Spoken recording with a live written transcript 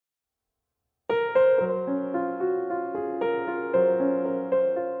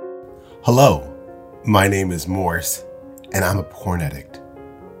Hello, my name is Morris, and I'm a porn addict.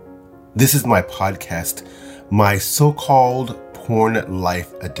 This is my podcast, my so-called porn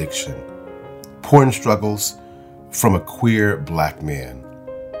life addiction. Porn struggles from a queer black man.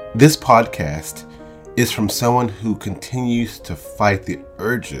 This podcast is from someone who continues to fight the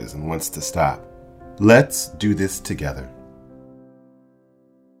urges and wants to stop. Let's do this together.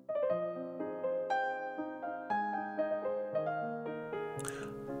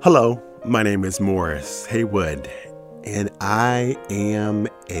 Hello, my name is Morris Haywood, and I am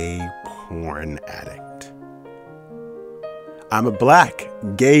a porn addict. I'm a black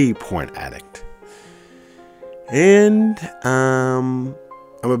gay porn addict. And I'm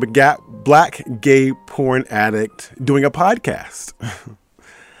a black gay porn addict doing a podcast.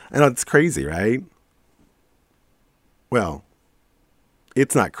 I know it's crazy, right? Well,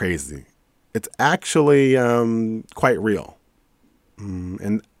 it's not crazy. It's actually quite real.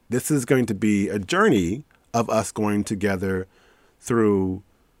 And this is going to be a journey of us going together through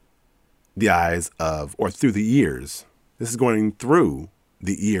the eyes of, or through the ears. This is going through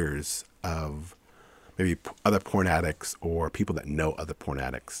the ears of maybe other porn addicts or people that know other porn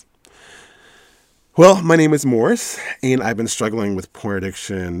addicts. Well, my name is Morris, and I've been struggling with porn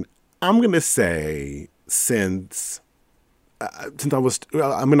addiction, I'm going to say, since I'm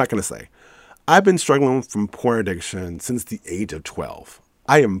not going to say. I've been struggling from porn addiction since the age of 12.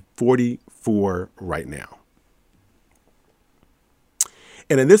 I am 44 right now.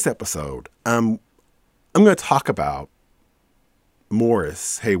 And in this episode, I'm going to talk about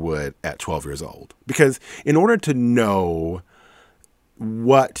Morris Haywood at 12 years old. Because in order to know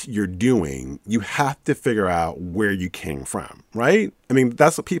what you're doing, you have to figure out where you came from, right? I mean,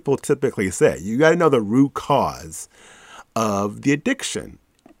 that's what people typically say. You got to know the root cause of the addiction.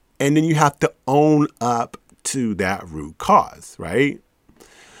 And then you have to own up to that root cause, right?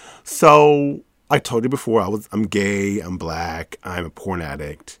 So I told you before, I'm gay, I'm black, I'm a porn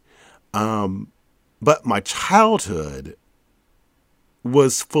addict. But my childhood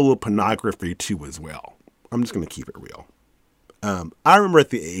was full of pornography too as well. I'm just going to keep it real. I remember at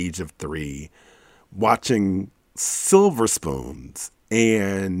the age of 3 watching Silver Spoons,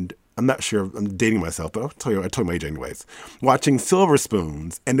 and I'm not sure, I'm dating myself, but I told you my age anyways. Watching Silver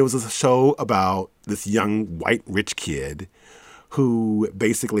Spoons, and there was a show about this young white rich kid who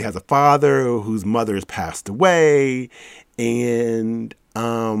basically has a father whose mother has passed away, and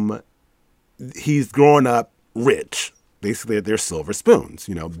he's growing up rich. Basically, they're silver spoons.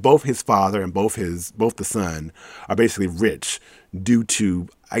 You know, both his father and both the son are basically rich due to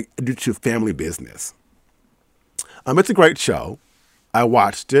family business. It's a great show. I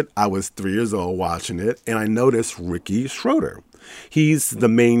watched it. I was 3 years old watching it, and I noticed Ricky Schroder. He's the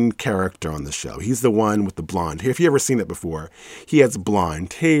main character on the show. He's the one with the blonde hair. If you've ever seen it before, he has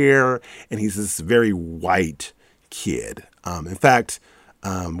blonde hair, and he's this very white kid. In fact,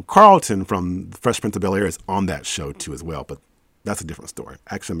 Carlton from Fresh Prince of Bel-Air is on that show too as well, but that's a different story.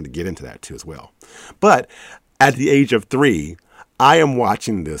 Actually, I'm going to get into that too as well. But at the age of 3, I am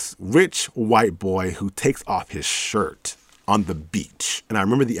watching this rich white boy who takes off his shirt on the beach. And I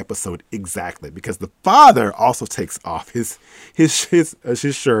remember the episode exactly because the father also takes off his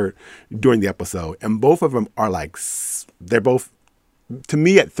shirt during the episode. And both of them are they're both, to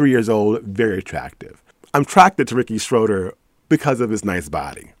me at 3 years old, very attractive. I'm attracted to Ricky Schroder because of his nice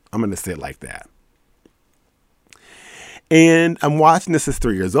body. I'm going to say it like that. And I'm watching this as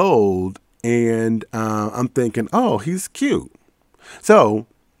 3 years old, and I'm thinking, oh, he's cute. So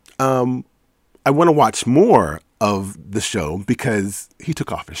I want to watch more of the show because he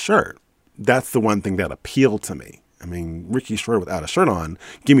took off his shirt. That's the one thing that appealed to me. I mean, Ricky Schroder without a shirt on,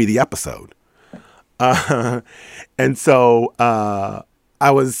 give me the episode. And so I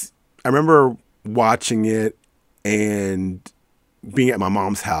remember watching it and being at my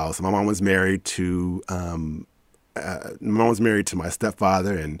mom's house. My mom was married to my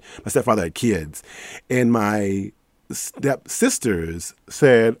stepfather, and my stepfather had kids. And my stepsisters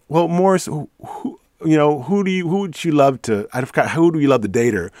said, "Well, Morris, who would you love to? I forgot. Who do you love to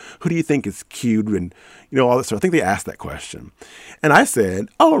date, or who do you think is cute?" And all that stuff. I think they asked that question, and I said,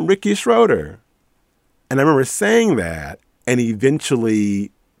 "Oh, Ricky Schroder." And I remember saying that, and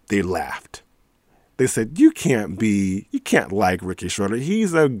eventually they laughed. They said, you can't like Ricky Schroder.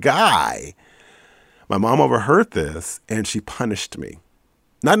 He's a guy. My mom overheard this, and she punished me.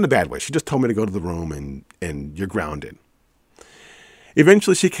 Not in a bad way. She just told me to go to the room and you're grounded.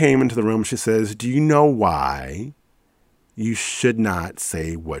 Eventually, she came into the room. She says, do you know why you should not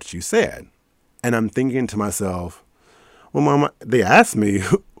say what you said? And I'm thinking to myself, well, Mama, they asked me,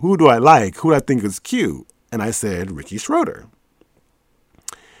 who do I like? Who do I think is cute? And I said, Ricky Schroder.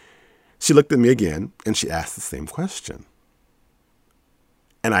 She looked at me again and she asked the same question.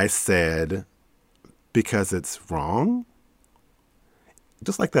 And I said, because it's wrong?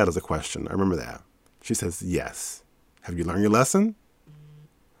 Just like that as a question. I remember that. She says, yes. Have you learned your lesson?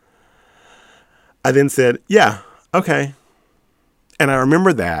 I then said, yeah, okay. And I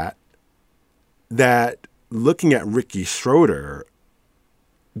remember that looking at Ricky Schroder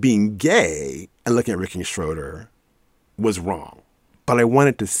being gay and looking at Ricky Schroder was wrong. But I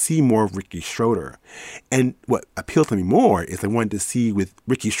wanted to see more of Ricky Schroder. And what appealed to me more is I wanted to see with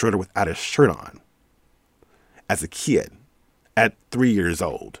Ricky Schroder without a shirt on as a kid at 3 years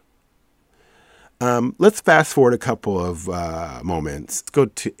old. Let's fast forward a couple of moments. Let's go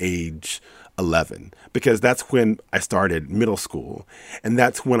to age 11, because that's when I started middle school. And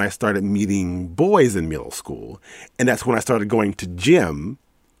that's when I started meeting boys in middle school. And that's when I started going to gym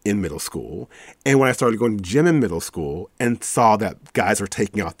in middle school. And when I started going to gym in middle school and saw that guys were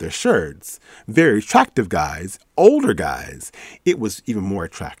taking off their shirts, very attractive guys, older guys, it was even more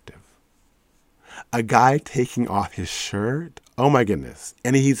attractive. A guy taking off his shirt, oh my goodness.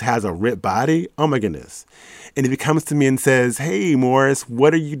 And he has a ripped body, oh my goodness. And if he comes to me and says, hey, Morris,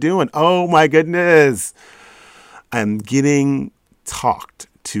 what are you doing? Oh my goodness. I'm getting talked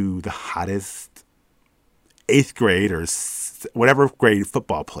to the hottest 8th grade or whatever grade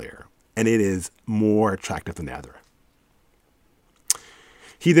football player. And it is more attractive than the other.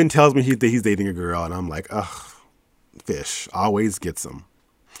 He then tells me he's dating a girl. And I'm like, ugh, fish always gets them.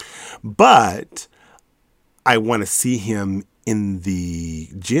 But I want to see him in the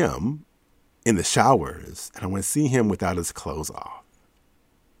gym, in the showers, and I want to see him without his clothes off.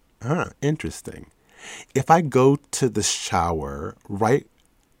 Interesting. If I go to the shower right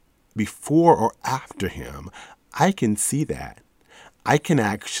before or after him, I can see that. I can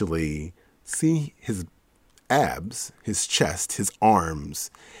actually see his abs, his chest, his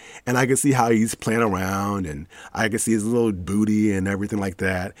arms, and I can see how he's playing around, and I can see his little booty and everything like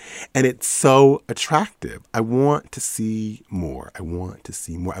that. And it's so attractive. I want to see more. I want to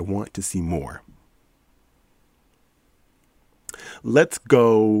see more. I want to see more. Let's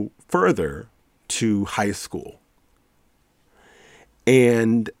go further to high school.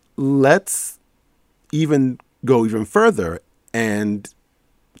 And let's go even further and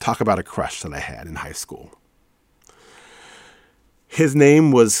talk about a crush that I had in high school. His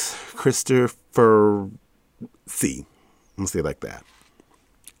name was Christopher C. I'm going to say it like that.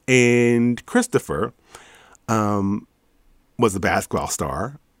 And Christopher was a basketball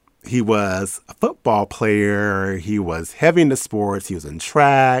star. He was a football player. He was heavy into sports. He was in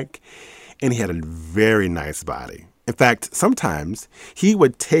track. And he had a very nice body. In fact, sometimes he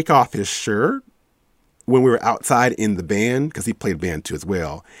would take off his shirt when we were outside in the band, because he played band too as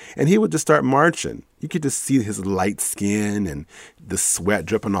well, and he would just start marching. You could just see his light skin and the sweat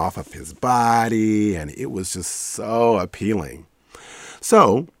dripping off of his body, and it was just so appealing.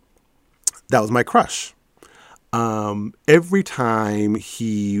 So that was my crush. Every time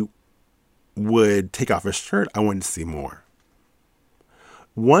he would take off his shirt, I wanted to see more.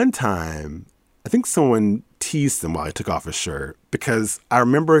 One time, I think someone teased him while he took off his shirt, because I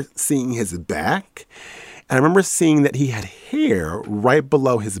remember seeing his back, and I remember seeing that he had hair right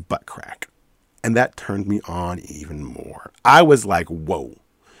below his butt crack. And that turned me on even more. I was like, whoa.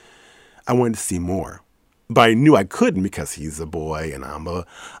 I wanted to see more. But I knew I couldn't, because he's a boy and I'm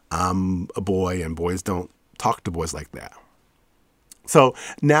a boy, and boys don't talk to boys like that. So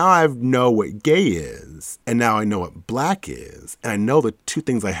now I know what gay is, and now I know what black is, and I know the two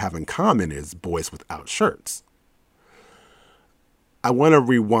things I have in common is boys without shirts. I want to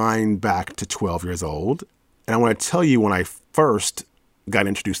rewind back to 12 years old, and I want to tell you when I first got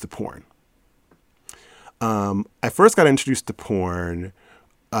introduced to porn. I first got introduced to porn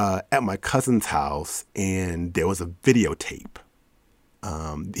at my cousin's house, and there was a videotape.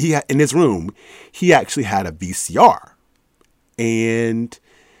 In his room, he actually had a VCR. And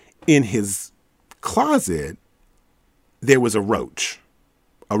in his closet, there was a roach.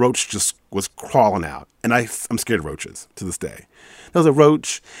 A roach just was crawling out. And I'm scared of roaches to this day. There was a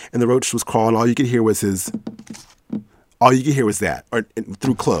roach, and the roach was crawling. All you could hear was that, or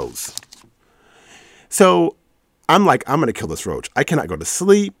through clothes. So I'm like, I'm going to kill this roach. I cannot go to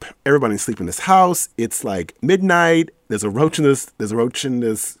sleep. Everybody's sleeping in this house. It's like midnight. There's a roach in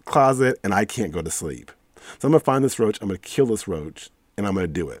this closet, and I can't go to sleep. So I'm going to find this roach, I'm going to kill this roach, and I'm going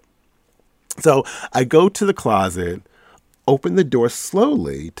to do it. So I go to the closet, open the door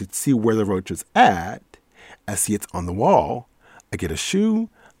slowly to see where the roach is at. I see it's on the wall. I get a shoe.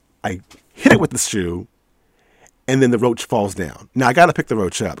 I hit it with the shoe, and then the roach falls down. Now, I got to pick the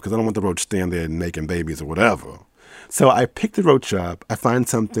roach up because I don't want the roach standing there making babies or whatever. So I pick the roach up. I find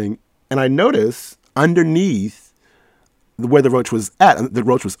something And I noticed underneath where the roach was at, the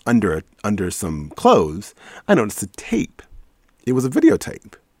roach was under some clothes, I noticed a tape. It was a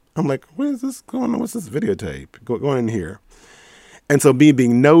videotape. I'm like, what is this going on? What's this videotape? Going in here. And so me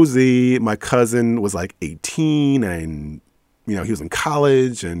being nosy, my cousin was like 18 and, he was in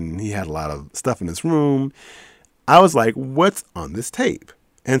college and he had a lot of stuff in his room. I was like, what's on this tape?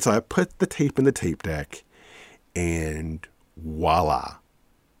 And so I put the tape in the tape deck and voila.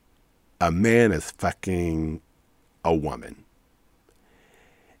 A man is fucking a woman.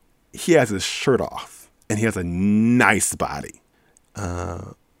 He has his shirt off and he has a nice body.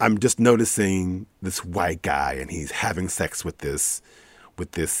 I'm just noticing this white guy and he's having sex with this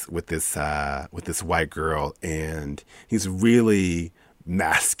white girl, and he's really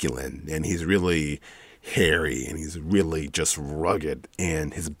masculine and he's really hairy and he's really just rugged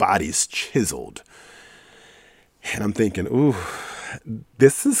and his body's chiseled. And I'm thinking, ooh,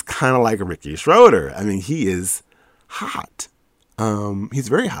 this is kind of like a Ricky Schroder. I mean, he is hot. He's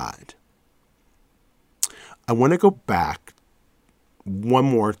very hot. I want to go back one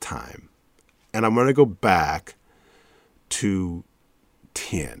more time, and I'm going to go back to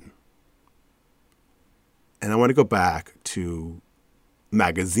 10. And I want to go back to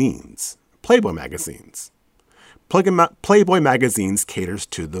magazines, Playboy magazines. Playboy magazines caters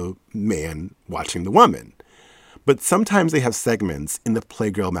to the man watching the woman. But sometimes they have segments in the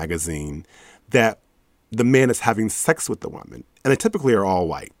Playgirl magazine that the man is having sex with the woman. And they typically are all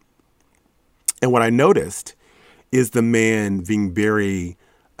white. And what I noticed is the man being very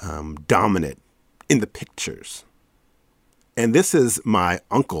dominant in the pictures. And this is my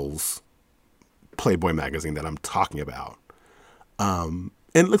uncle's Playboy magazine that I'm talking about. And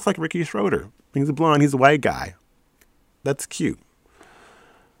it looks like Ricky Schroder. He's a blonde. He's a white guy. That's cute.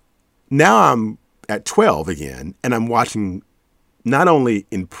 Now I'm at 12 again, and I'm watching not only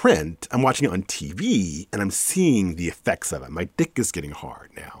in print, I'm watching it on TV, and I'm seeing the effects of it. My dick is getting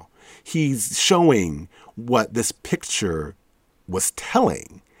hard now. He's showing what this picture was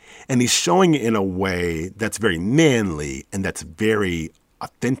telling. And he's showing it in a way that's very manly and that's very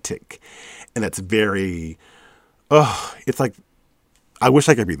authentic. And that's very, it's like, I wish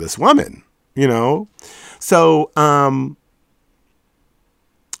I could be this woman, So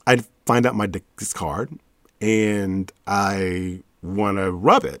I'd find out my dick is hard and I want to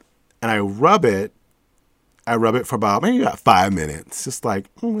rub it. And I rub it for about 5 minutes. Just like,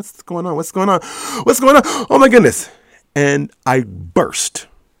 what's going on? What's going on? What's going on? Oh my goodness. And I burst.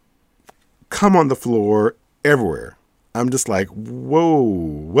 Come on the floor everywhere. I'm just like, whoa,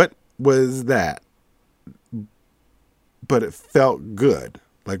 what was that? But it felt good.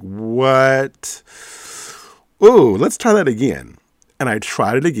 Like, what? Ooh, let's try that again. And I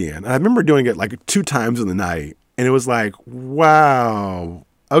tried it again. And I remember doing it like 2 times in the night. And it was like, wow.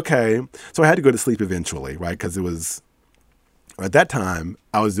 Okay. So I had to go to sleep eventually, right? Because it was, at that time,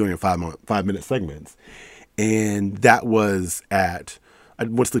 I was doing 5-minute segments. And that was I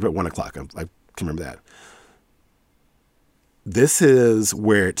went to sleep at 1 o'clock. I can remember that. This is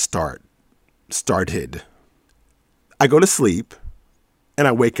where it started. I go to sleep and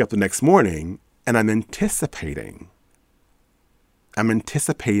I wake up the next morning and I'm anticipating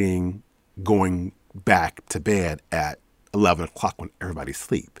going back to bed at 11 o'clock when everybody's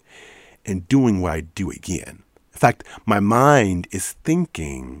asleep and doing what I do again. In fact, my mind is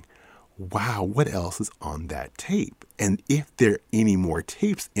thinking, wow, what else is on that tape? And if there are any more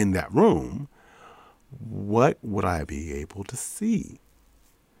tapes in that room, what would I be able to see?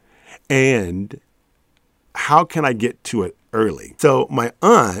 And how can I get to it early? So my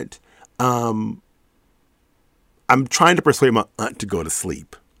aunt, I'm trying to persuade my aunt to go to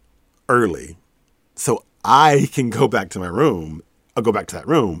sleep early so I can go back to my room. I'll go back to that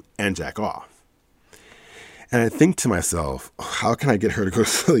room and jack off. And I think to myself, how can I get her to go to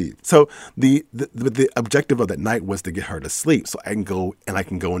sleep? So the objective of that night was to get her to sleep so I can go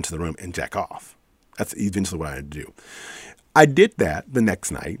into the room and jack off. That's eventually what I had to do. I did that the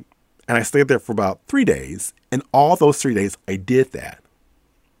next night, and I stayed there for about 3 days. And all those 3 days, I did that.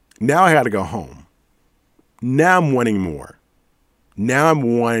 Now I had to go home. Now I'm wanting more. We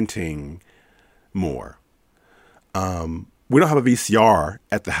don't have a VCR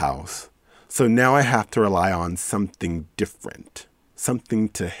at the house. So now I have to rely on something different, something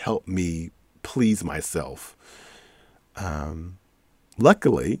to help me please myself.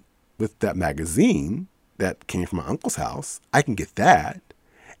 Luckily, with that magazine that came from my uncle's house, I can get that,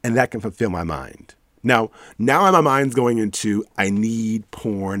 and that can fulfill my mind. Now my mind's going into, I need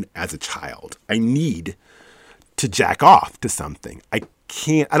porn as a child. I need to jack off to something. I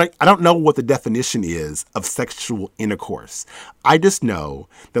I don't know what the definition is of sexual intercourse. I just know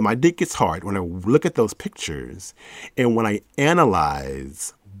that my dick gets hard when I look at those pictures and when I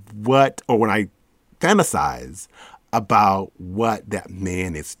analyze when I fantasize about what that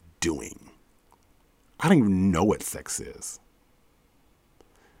man is doing. I don't even know what sex is.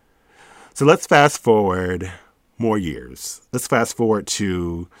 So let's fast forward more years. Let's fast forward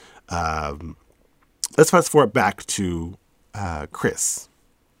back to Chris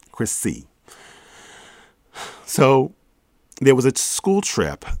C. So there was a school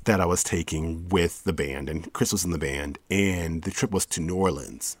trip that I was taking with the band, and Chris was in the band, and the trip was to New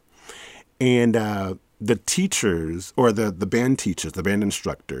Orleans. And the teachers, or the band teachers, the band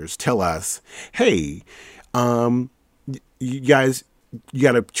instructors, tell us, hey, you guys, you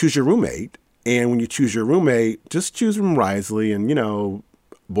got to choose your roommate. And when you choose your roommate, just choose them wisely. And,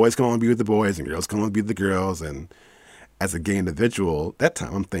 boys can only be with the boys and girls can only be with the girls. And as a gay individual, that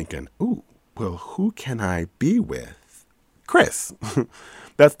time I'm thinking, ooh, well, who can I be with? Chris.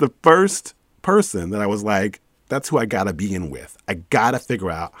 That's the first person that I was like, that's who I got to be in with. I got to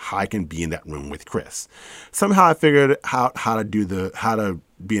figure out how I can be in that room with Chris. Somehow I figured out how to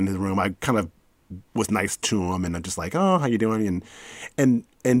be in the room. I kind of was nice to him, and I'm just like, oh, how you doing? And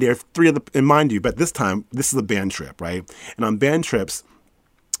there are three of the, and mind you, but this time, this is a band trip, right? And on band trips,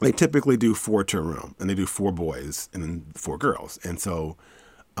 they typically do 4 to a room, and they do 4 boys and then 4 girls. And so,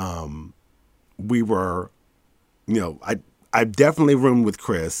 we were, I definitely roomed with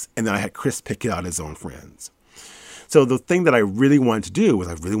Chris, and then I had Chris pick out his own friends. So the thing that I really wanted to do was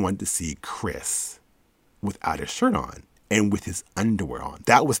I really wanted to see Chris without his shirt on and with his underwear on.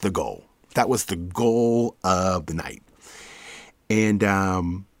 That was the goal. That was the goal of the night. And I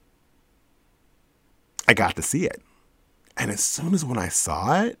got to see it. And as soon as when I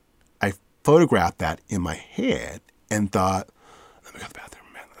saw it, I photographed that in my head and thought, let me go to the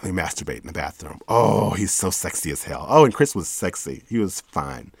bathroom, man. Let me masturbate in the bathroom. Oh, he's so sexy as hell. Oh, and Chris was sexy. He was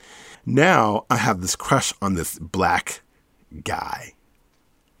fine. Now I have this crush on this black guy.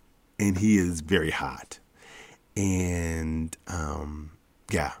 And he is very hot. And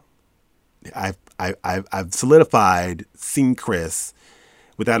yeah. I've solidified seeing Chris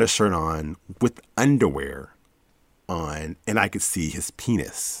without a shirt on, with underwear on, and I could see his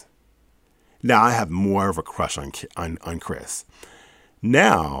penis. Now I have more of a crush on Chris.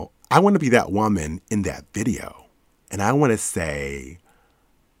 Now I want to be that woman in that video, and I want to say,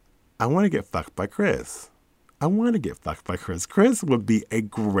 I want to get fucked by Chris. I want to get fucked by Chris. Chris would be a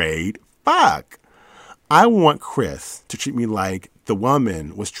great fuck. I want Chris to treat me like the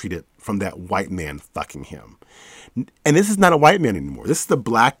woman was treated from that white man fucking him. And this is not a white man anymore. This is the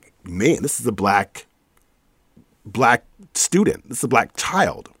black man. This is a black student. This is a black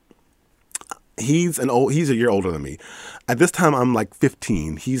child. He's a year older than me. At this time, I'm like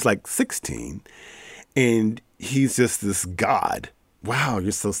 15. He's like 16. And he's just this god. Wow,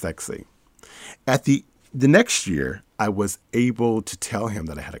 you're so sexy. At the next year, I was able to tell him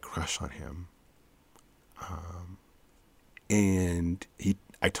that I had a crush on him. And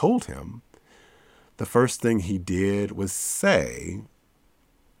I told him, the first thing he did was say,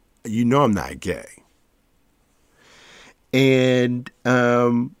 I'm not gay. And,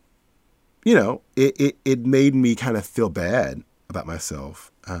 it made me kind of feel bad about myself.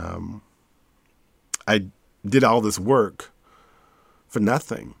 I did all this work for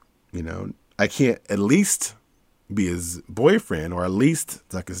nothing, I can't at least be his boyfriend or at least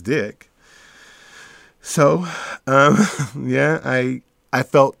suck his dick. So, yeah, I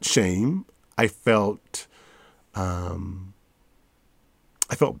felt shame. I felt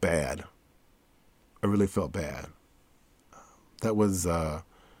bad. I really felt bad. That was a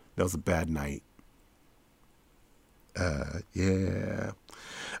bad night. Yeah.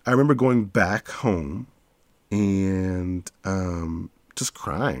 I remember going back home and just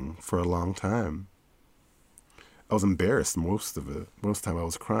crying for a long time. I was embarrassed most of the time I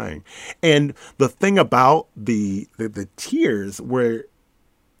was crying. And the thing about the tears were,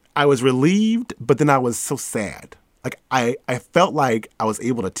 I was relieved, but then I was so sad. Like I felt like I was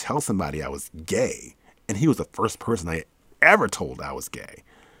able to tell somebody I was gay, and he was the first person I ever told I was gay.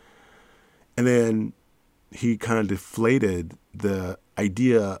 And then he kind of deflated the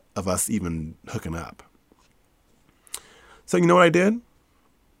idea of us even hooking up. So you know what I did?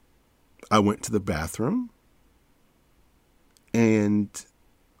 I went to the bathroom and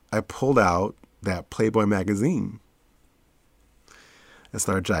I pulled out that Playboy magazine. I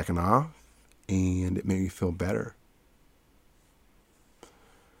started jacking off, and it made me feel better.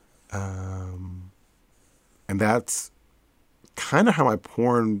 And that's kind of how my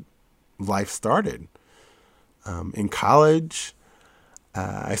porn life started. In college,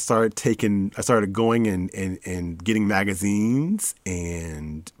 I started going and getting magazines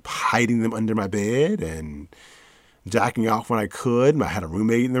and hiding them under my bed and jacking off when I could. I had a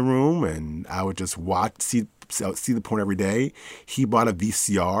roommate in the room, and I would just see the porn every day. He bought a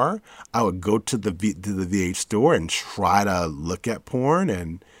VCR. I would go to the VH store and try to look at porn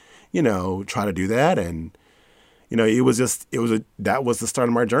and, try to do that. And, that was the start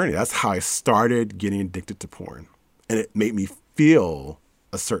of my journey. That's how I started getting addicted to porn. And it made me feel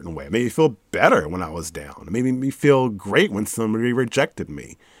a certain way. It made me feel better when I was down. It made me feel great when somebody rejected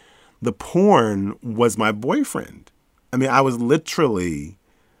me. The porn was my boyfriend. I mean, I was literally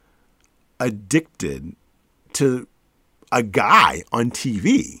addicted to a guy on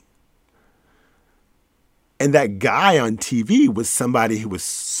TV. And that guy on TV was somebody who was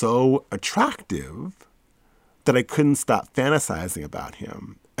so attractive that I couldn't stop fantasizing about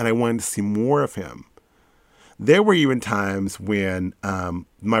him. And I wanted to see more of him. There were even times when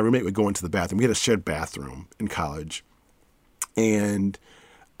my roommate would go into the bathroom. We had a shared bathroom in college. And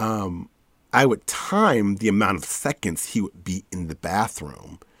I would time the amount of seconds he would be in the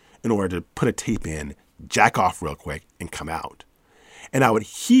bathroom in order to put a tape in, jack off real quick, and come out. And I would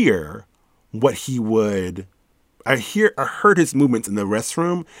hear what he would... I heard his movements in the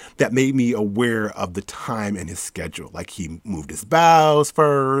restroom that made me aware of the time in his schedule. Like he moved his bowels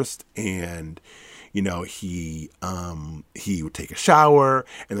first, and he would take a shower,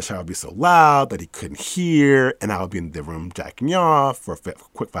 and the shower would be so loud that he couldn't hear, and I would be in the room jacking off for a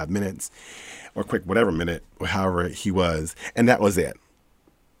quick 5 minutes, or quick whatever minute, or however he was, and that was it.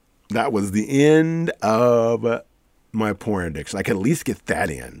 That was the end of my porn addiction. I could at least get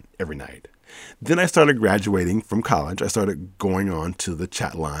that in every night. Then I started graduating from college. I started going on to the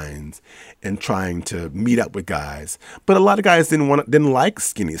chat lines and trying to meet up with guys. But a lot of guys didn't like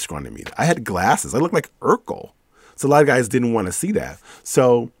skinny, scrawny me. I had glasses. I looked like Urkel. So a lot of guys didn't want to see that.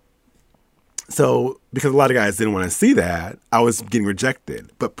 So because a lot of guys didn't want to see that, I was getting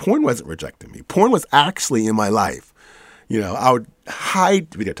rejected. But porn wasn't rejecting me. Porn was actually in my life. I would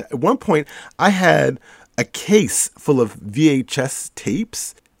hide video. At one point, I had a case full of VHS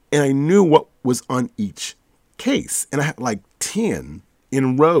tapes, and I knew what was on each case. And I had like 10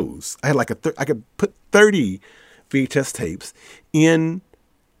 in rows. I had like I could put 30 VHS tapes in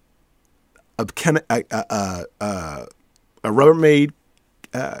a Rubbermaid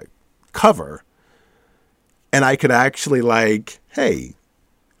cover. And I could actually hey,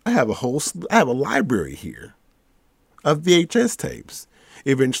 I have a library here of VHS tapes.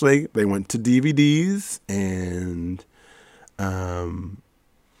 Eventually, they went to DVDs, and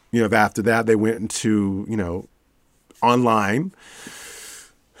after that, they went into, online.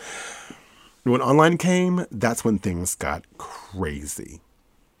 When online came, that's when things got crazy.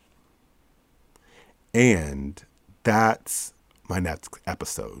 And that's my next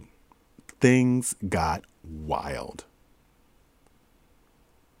episode. Things got wild.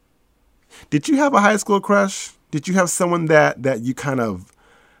 Did you have a high school crush? Did you have someone that you kind of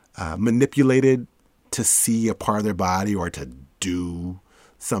manipulated to see a part of their body or to do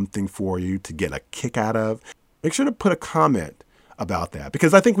something for you to get a kick out of? Make sure to put a comment about that,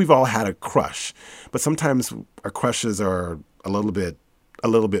 because I think we've all had a crush, but sometimes our crushes are a little bit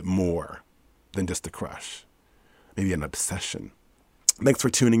more than just a crush, maybe an obsession. Thanks for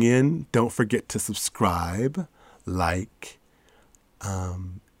tuning in. Don't forget to subscribe, like,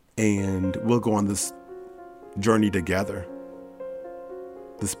 and we'll go on this journey together,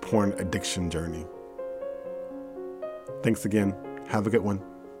 this porn addiction journey. Thanks again. Have a good one.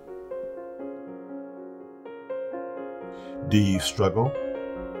 Do you struggle?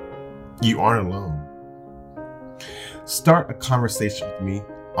 You aren't alone. Start a conversation with me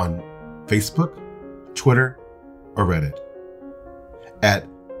on Facebook, Twitter, or Reddit at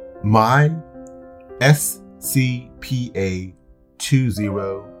my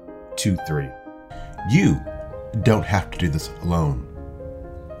SCPA2023. You don't have to do this alone.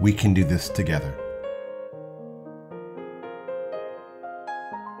 We can do this together.